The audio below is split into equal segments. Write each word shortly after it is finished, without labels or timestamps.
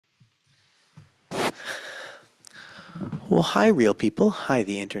Well, hi, real people. Hi,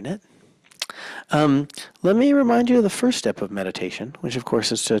 the internet. Um, Let me remind you of the first step of meditation, which, of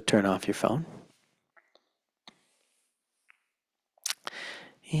course, is to turn off your phone.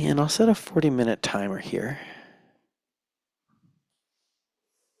 And I'll set a 40-minute timer here.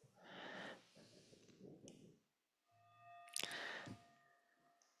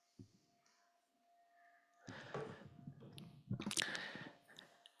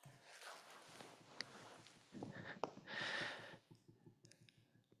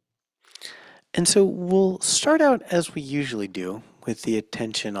 And so we'll start out as we usually do with the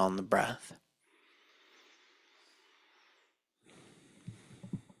attention on the breath.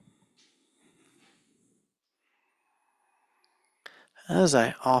 As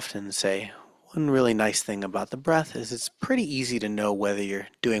I often say, one really nice thing about the breath is it's pretty easy to know whether you're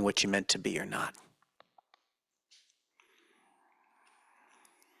doing what you meant to be or not.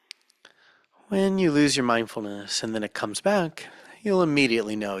 When you lose your mindfulness and then it comes back, you'll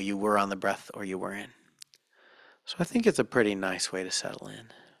immediately know you were on the breath or you weren't. So I think it's a pretty nice way to settle in.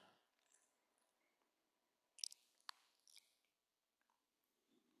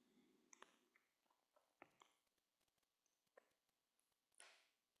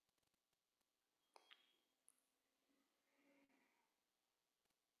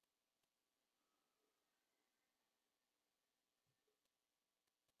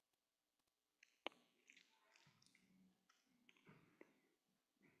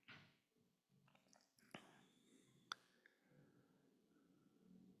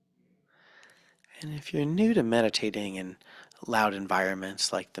 And if you're new to meditating in loud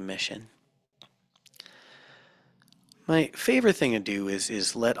environments like the mission, my favorite thing to do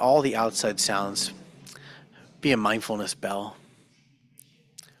is let all the outside sounds be a mindfulness bell.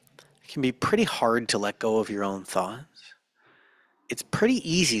 It can be pretty hard to let go of your own thoughts. It's pretty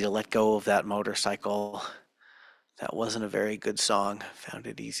easy to let go of that motorcycle. That wasn't a very good song. Found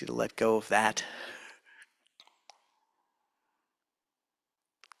it easy to let go of that.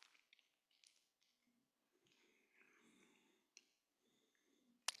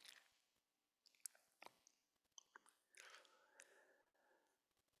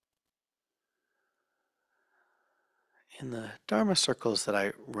 In the Dharma circles that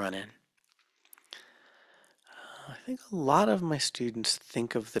I run in, I think a lot of my students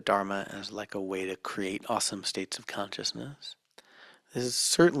think of the Dharma as like a way to create awesome states of consciousness. This is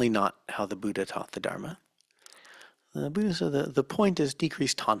certainly not how the Buddha taught the Dharma. The Buddha said the point is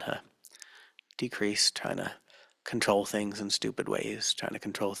decrease tanha, decrease trying to control things in stupid ways, trying to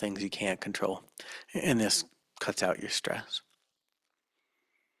control things you can't control. And this cuts out your stress.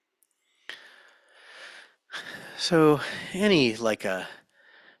 So any like a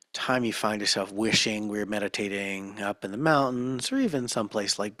time you find yourself wishing we're meditating up in the mountains or even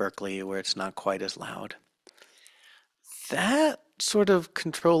someplace like Berkeley where it's not quite as loud, that sort of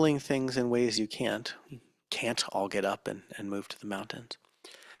controlling things in ways you can't all get up and move to the mountains.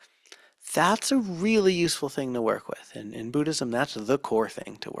 That's a really useful thing to work with. And in Buddhism, that's the core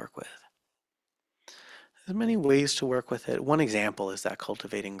thing to work with. There's many ways to work with it. One example is that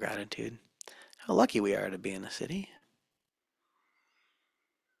cultivating gratitude. How lucky we are to be in a city.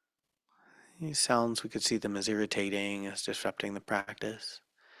 These sounds, we could see them as irritating, as disrupting the practice.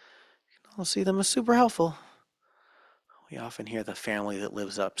 I'll see them as super helpful. We often hear the family that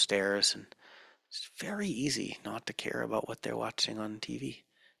lives upstairs, and it's very easy not to care about what they're watching on TV.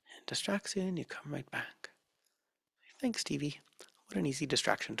 It distracts you, and you come right back. Thanks, TV. What an easy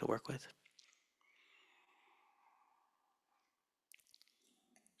distraction to work with.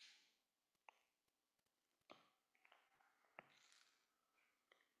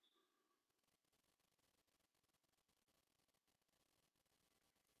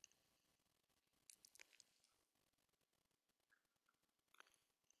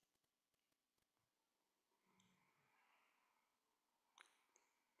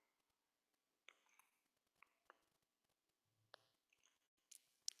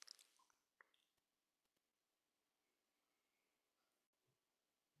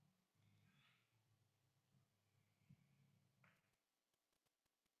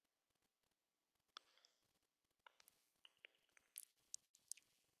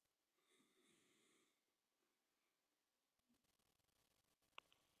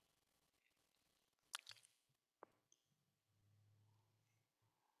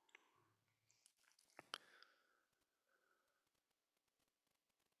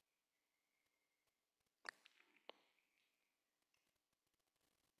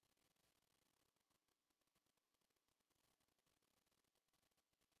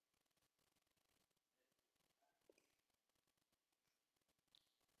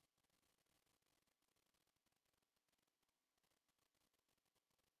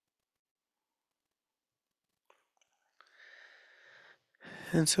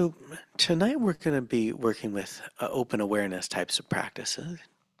 And so tonight we're going to be working with open awareness types of practices.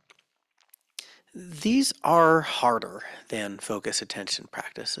 These are harder than focus attention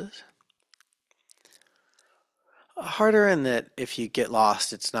practices. Harder in that if you get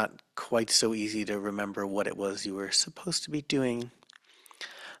lost, it's not quite so easy to remember what it was you were supposed to be doing.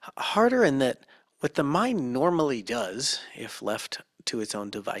 Harder in that what the mind normally does, if left to its own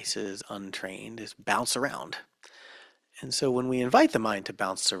devices untrained, is bounce around. And so when we invite the mind to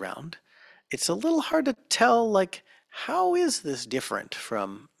bounce around, it's a little hard to tell, like, how is this different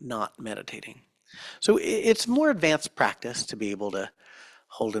from not meditating? So it's more advanced practice to be able to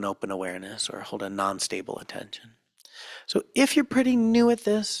hold an open awareness or hold a non-stable attention. So if you're pretty new at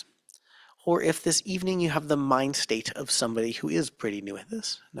this, or if this evening you have the mind state of somebody who is pretty new at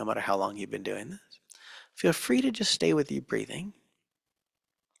this, no matter how long you've been doing this, feel free to just stay with your breathing.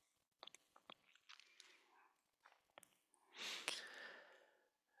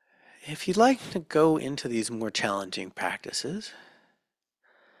 If you'd like to go into these more challenging practices,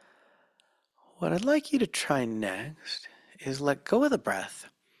 what I'd like you to try next is let go of the breath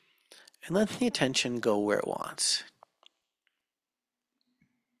and let the attention go where it wants.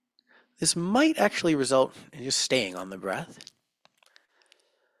 This might actually result in just staying on the breath.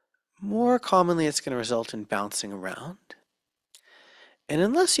 More commonly, it's going to result in bouncing around. And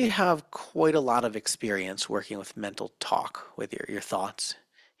unless you have quite a lot of experience working with mental talk, with your thoughts,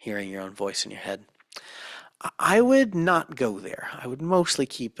 hearing your own voice in your head, I would not go there. I would mostly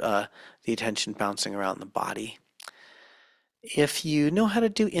keep the attention bouncing around the body. If you know how to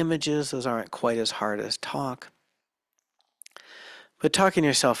do images, those aren't quite as hard as talk. But talking to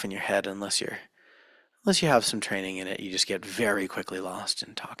yourself in your head, unless you have some training in it, you just get very quickly lost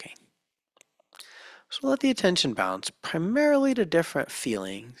in talking. So let the attention bounce primarily to different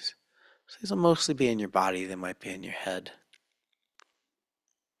feelings. So these will mostly be in your body, they might be in your head.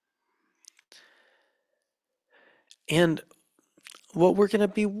 And what we're going to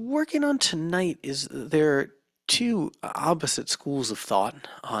be working on tonight is there are two opposite schools of thought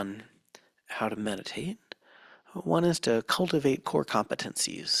on how to meditate. One is to cultivate core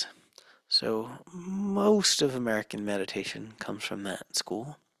competencies. So most of American meditation comes from that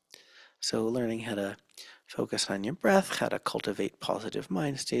school. So learning how to focus on your breath, how to cultivate positive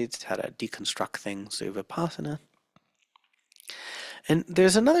mind states, how to deconstruct things through Vipassana. And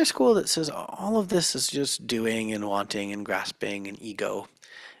there's another school that says all of this is just doing and wanting and grasping and ego.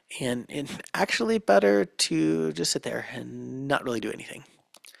 And it's actually better to just sit there and not really do anything.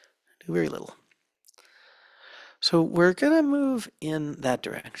 Do very little. So we're going to move in that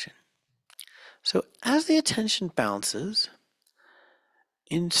direction. So as the attention bounces,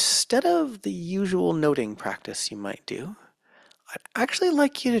 instead of the usual noting practice you might do, I'd actually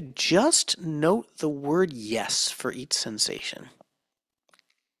like you to just note the word yes for each sensation.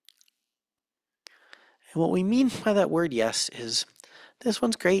 And what we mean by that word yes is this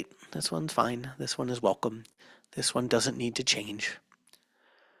one's great, this one's fine, this one is welcome, this one doesn't need to change.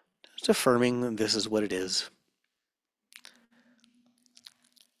 Just affirming that this is what it is.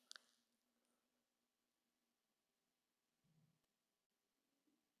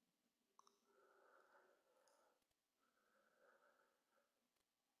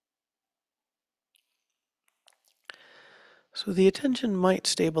 So the attention might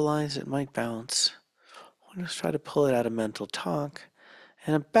stabilize, it might bounce. We'll just try to pull it out of mental talk.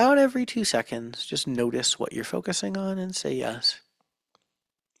 And about every 2 seconds, just notice what you're focusing on and say yes.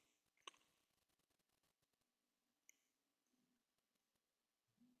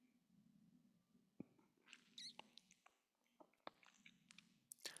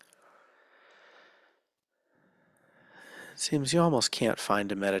 It seems you almost can't find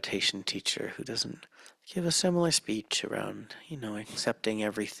a meditation teacher who doesn't give a similar speech around, accepting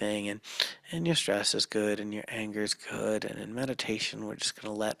everything and your stress is good and your anger is good. And in meditation, we're just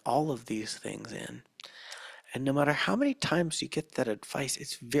going to let all of these things in. And no matter how many times you get that advice,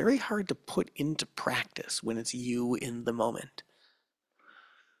 it's very hard to put into practice when it's you in the moment.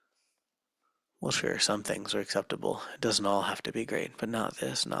 Well, sure, some things are acceptable. It doesn't all have to be great, but not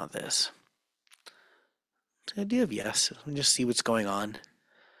this, not this. The idea of yes, and just see what's going on,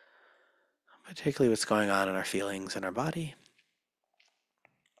 particularly what's going on in our feelings and our body.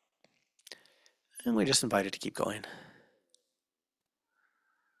 And we're just invited to keep going.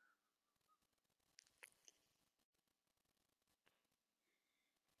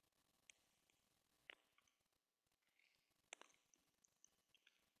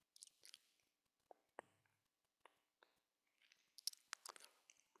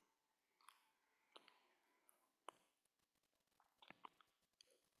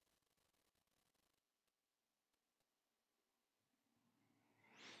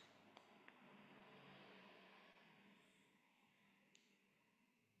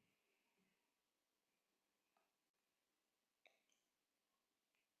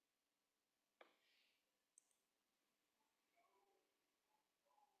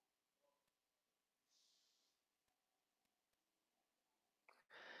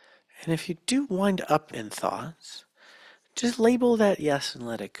 And if you do wind up in thoughts, just label that yes and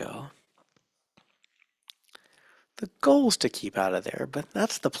let it go. The goal is to keep out of there, but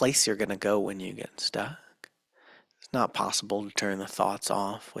that's the place you're going to go when you get stuck. It's not possible to turn the thoughts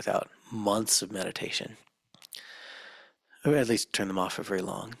off without months of meditation, or at least turn them off for very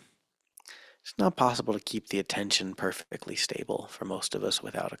long. It's not possible to keep the attention perfectly stable for most of us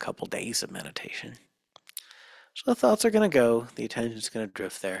without a couple days of meditation. So the thoughts are going to go, the attention's going to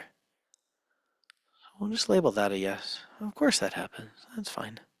drift there. We'll just label that a yes. Of course that happens. That's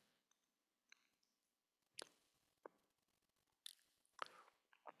fine.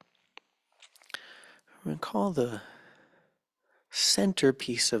 We're going to call the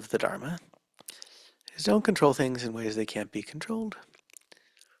centerpiece of the Dharma is don't control things in ways they can't be controlled.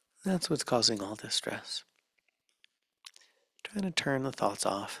 That's what's causing all this stress. Trying to turn the thoughts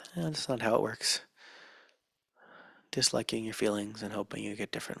off. That's not how it works. Disliking your feelings and hoping you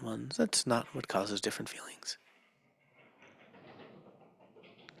get different ones. That's not what causes different feelings.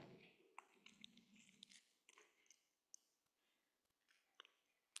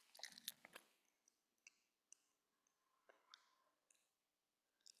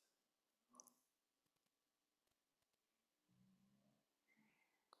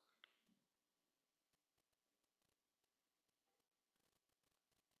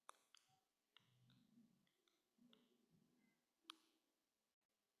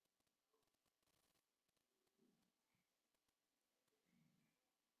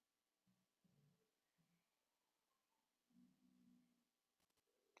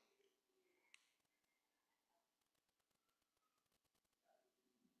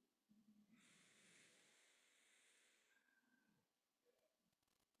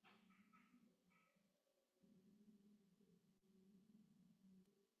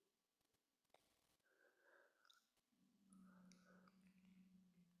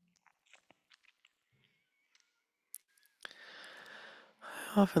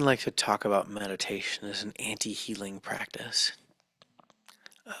 I often like to talk about meditation as an anti-healing practice.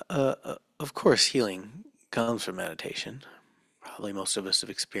 Of course, healing comes from meditation. Probably most of us have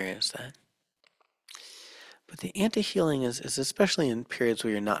experienced that. But the anti-healing is especially in periods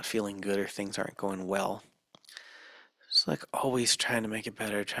where you're not feeling good or things aren't going well. It's like always trying to make it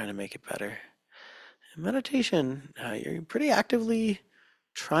better, trying to make it better. In meditation, you're pretty actively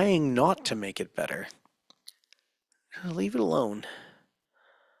trying not to make it better. Leave it alone.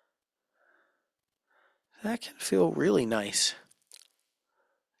 That can feel really nice.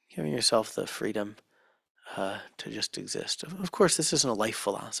 Giving yourself the freedom to just exist. Of course, this isn't a life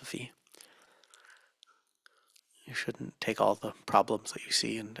philosophy. You shouldn't take all the problems that you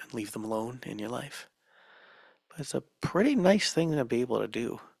see and leave them alone in your life. But it's a pretty nice thing to be able to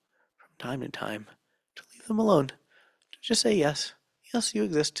do from time to time, to leave them alone. To just say yes. Yes, you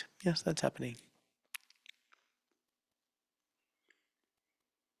exist. Yes, that's happening.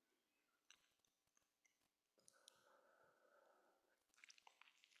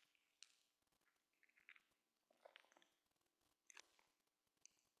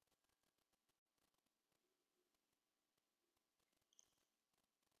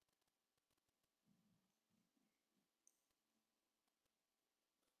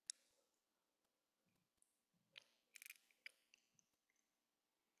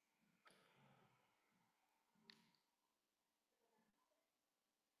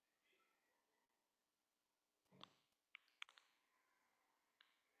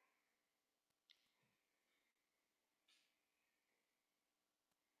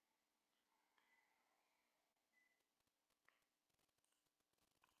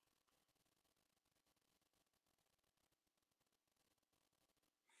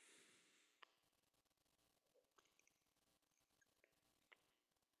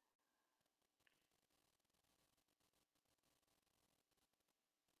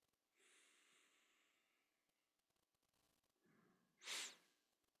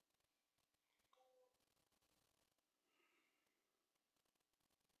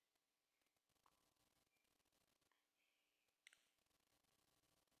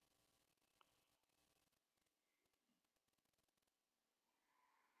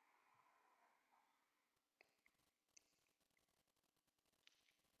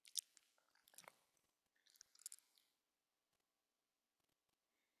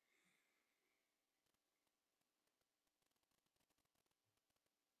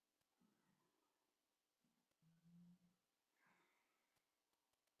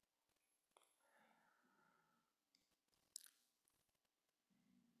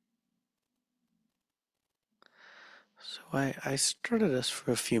 So I started us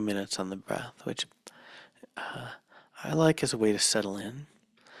for a few minutes on the breath, which uh, I like as a way to settle in.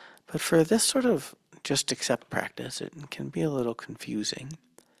 But for this sort of just accept practice, it can be a little confusing.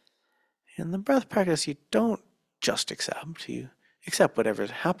 In the breath practice, you don't just accept, you accept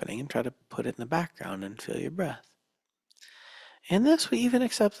whatever's happening and try to put it in the background and feel your breath. In this, we even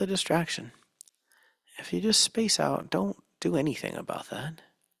accept the distraction. If you just space out, don't do anything about that.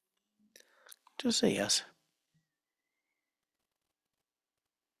 Just say yes.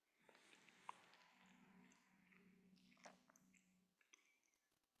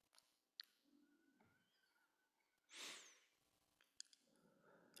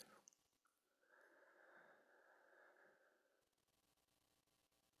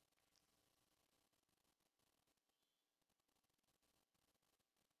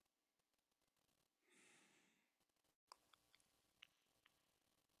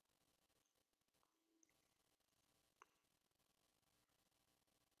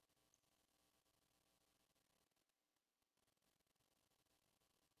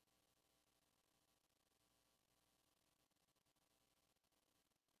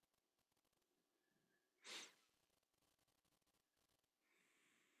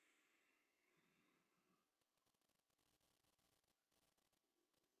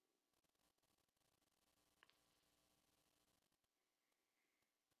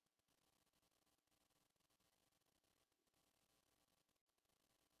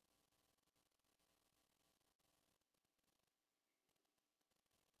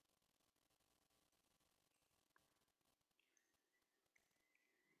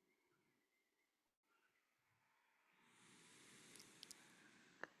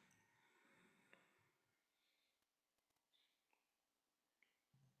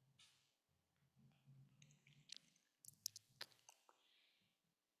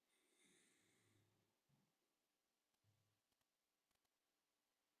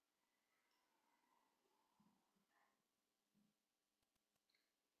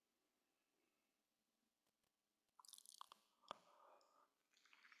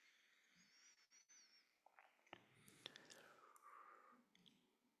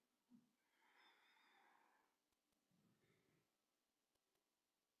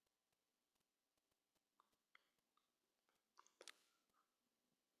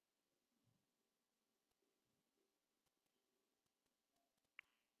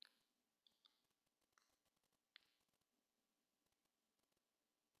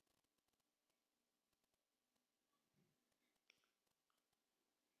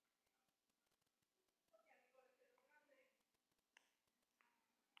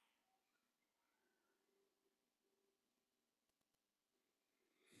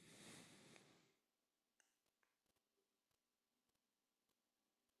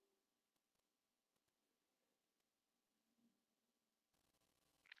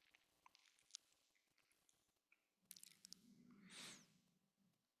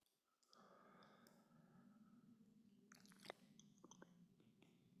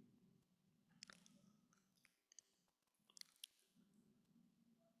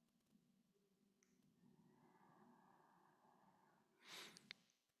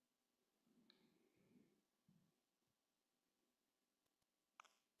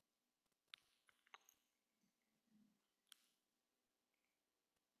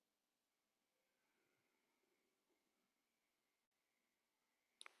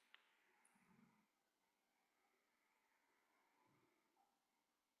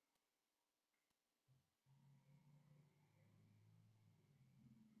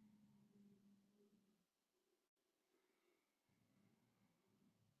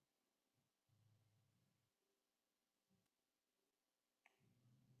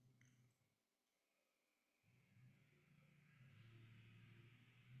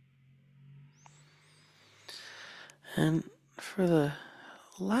 And for the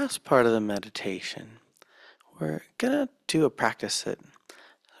last part of the meditation, we're gonna do a practice that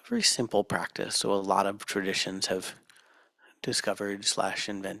a very simple practice, so a lot of traditions have discovered slash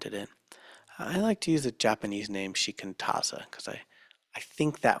invented it. I like to use the Japanese name Shikantaza because I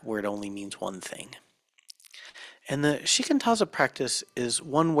think that word only means one thing. And the Shikantaza practice is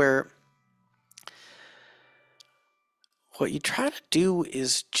one where what you try to do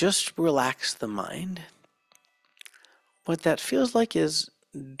is just relax the mind. What that feels like is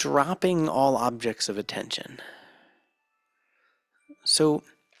dropping all objects of attention. So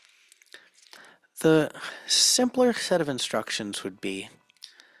the simpler set of instructions would be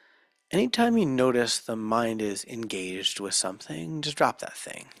anytime you notice the mind is engaged with something, just drop that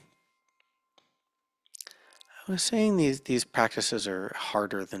thing. I was saying these practices are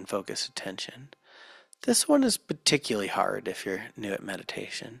harder than focused attention. This one is particularly hard if you're new at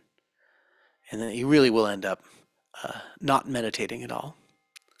meditation, and then you really will end up not meditating at all.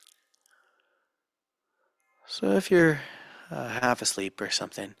 So if you're half asleep or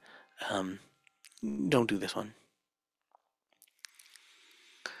something, um, don't do this one.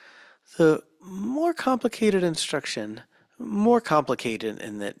 The more complicated instruction, more complicated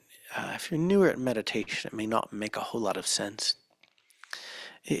in that if you're newer at meditation, it may not make a whole lot of sense,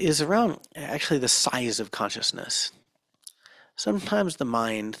 is around actually the size of consciousness. Sometimes the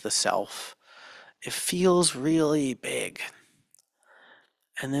mind, the self, it feels really big.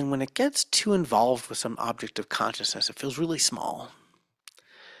 And then when it gets too involved with some object of consciousness, it feels really small.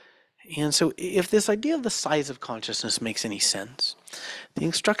 And so if this idea of the size of consciousness makes any sense, the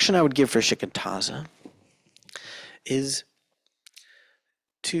instruction I would give for Shikantaza is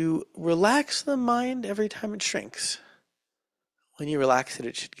to relax the mind every time it shrinks. When you relax it,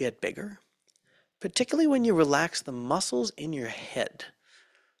 it should get bigger. Particularly when you relax the muscles in your head,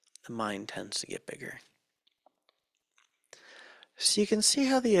 the mind tends to get bigger. So you can see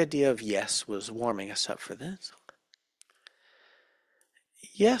how the idea of yes was warming us up for this.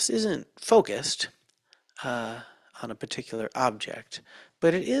 Yes isn't focused on a particular object,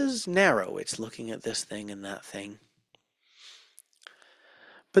 but it is narrow. It's looking at this thing and that thing.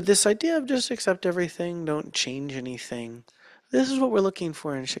 But this idea of just accept everything, don't change anything, this is what we're looking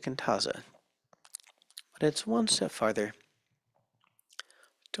for in Shikantaza. But it's one step farther.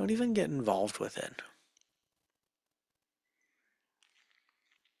 Don't even get involved with it.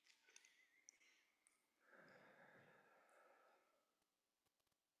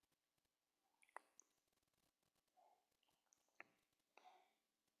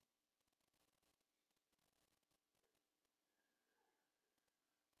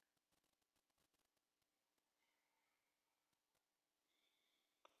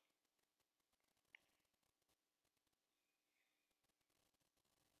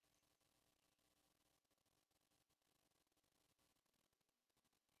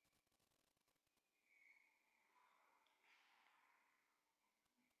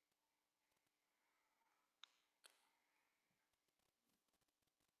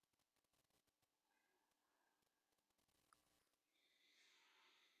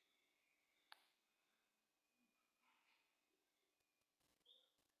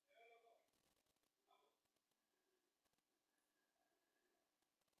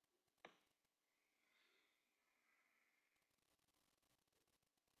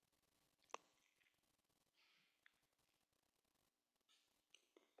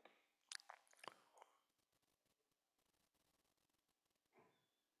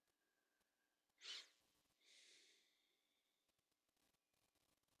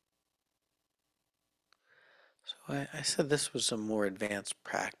 So I said this was a more advanced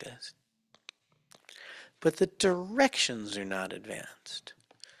practice, but the directions are not advanced.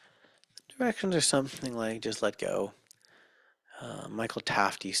 The directions are something like just let go. Michael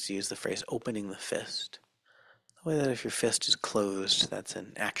Taft used to use the phrase opening the fist. The way that if your fist is closed, that's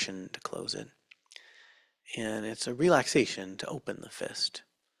an action to close it. And it's a relaxation to open the fist.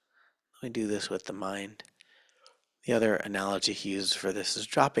 We do this with the mind. The other analogy he uses for this is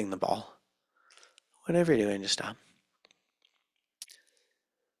dropping the ball. Whatever you're doing, just stop.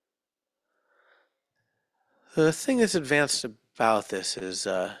 The thing that's advanced about this is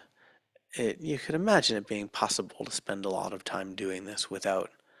you could imagine it being possible to spend a lot of time doing this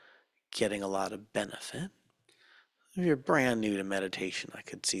without getting a lot of benefit. If you're brand new to meditation, I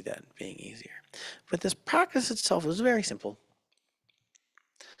could see that being easier. But this practice itself is very simple.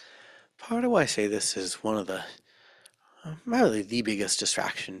 Part of why I say this is one of the, really the biggest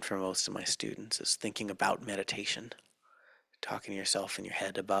distraction for most of my students is thinking about meditation, talking to yourself in your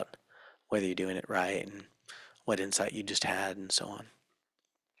head about whether you're doing it right and what insight you just had and so on.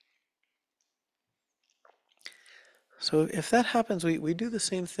 So if that happens, we do the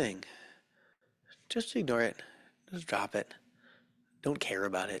same thing. Just ignore it. Just drop it. Don't care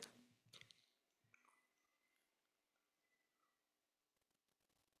about it.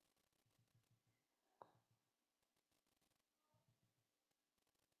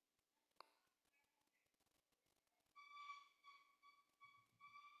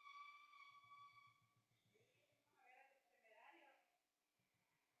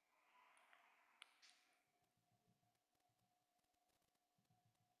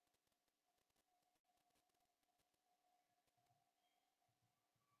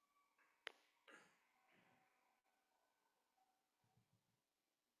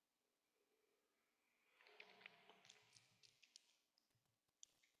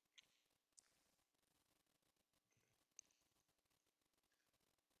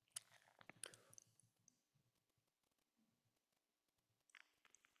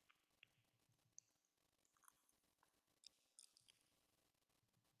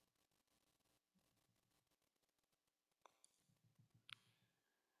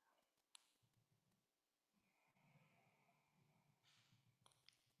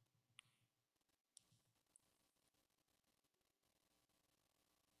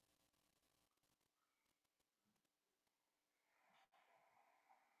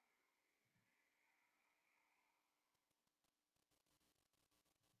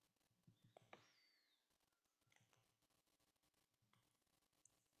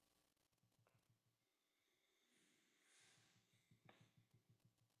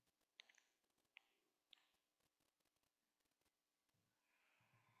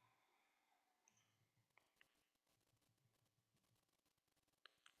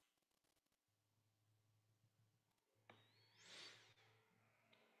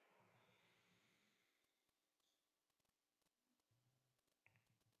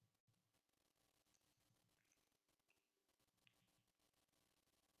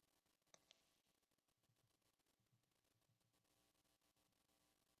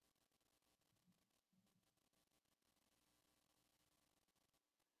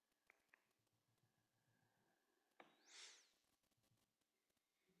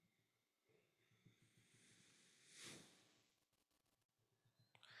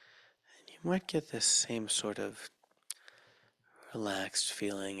 You might get this same sort of relaxed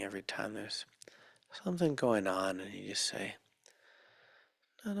feeling every time there's something going on and you just say,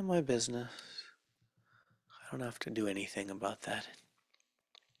 none of my business. I don't have to do anything about that.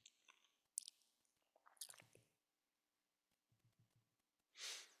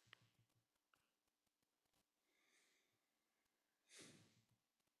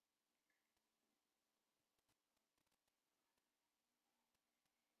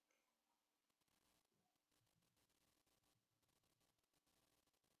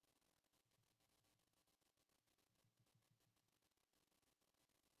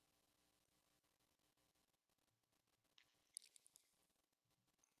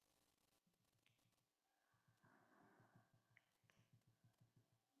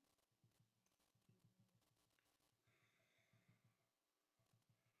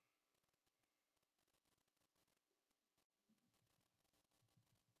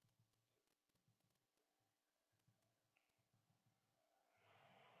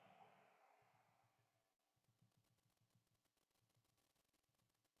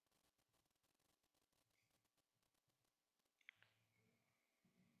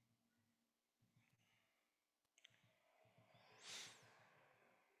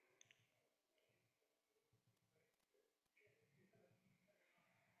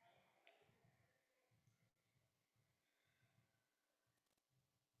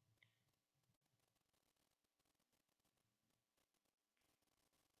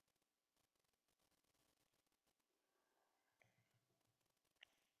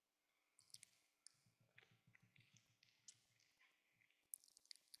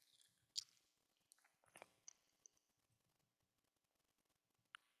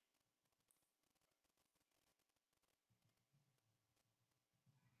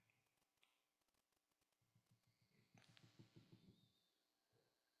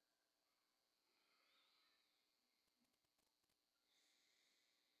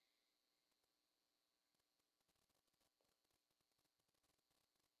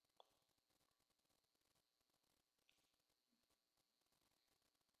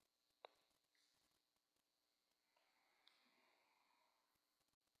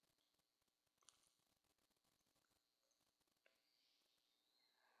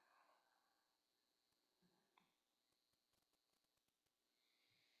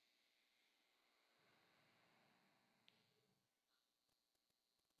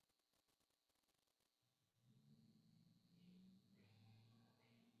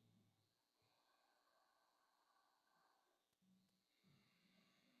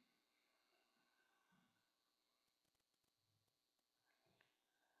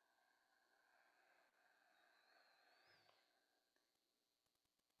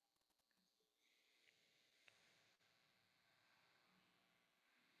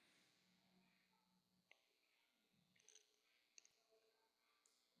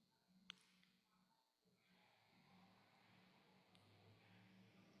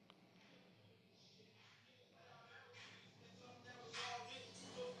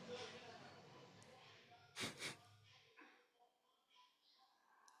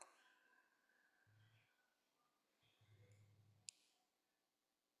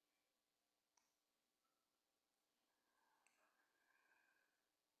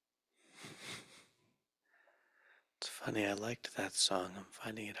 It's funny, I liked that song. I'm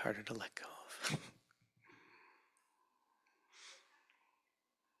finding it harder to let go of.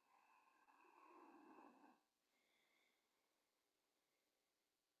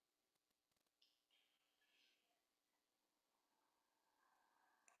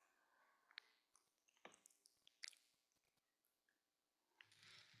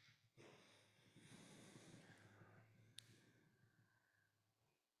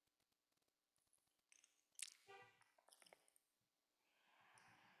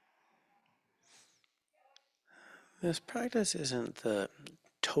 This practice isn't the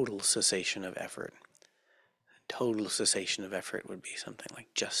total cessation of effort. Total cessation of effort would be something like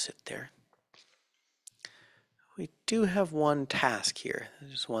just sit there. We do have one task here,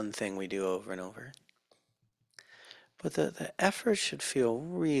 just one thing we do over and over. But the effort should feel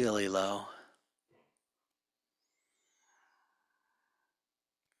really low.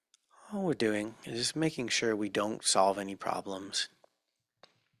 All we're doing is just making sure we don't solve any problems.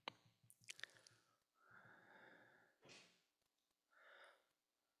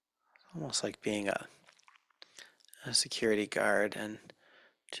 Almost like being a security guard and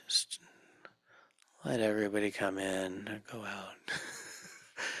just let everybody come in or go out.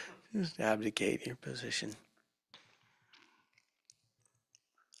 Just abdicate your position.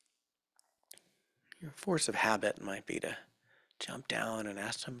 Your force of habit might be to jump down and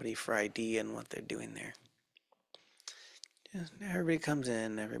ask somebody for ID and what they're doing there. Just everybody comes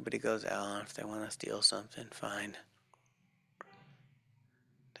in, everybody goes out. If they want to steal something, fine.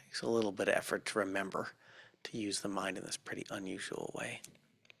 Takes a little bit of effort to remember to use the mind in this pretty unusual way.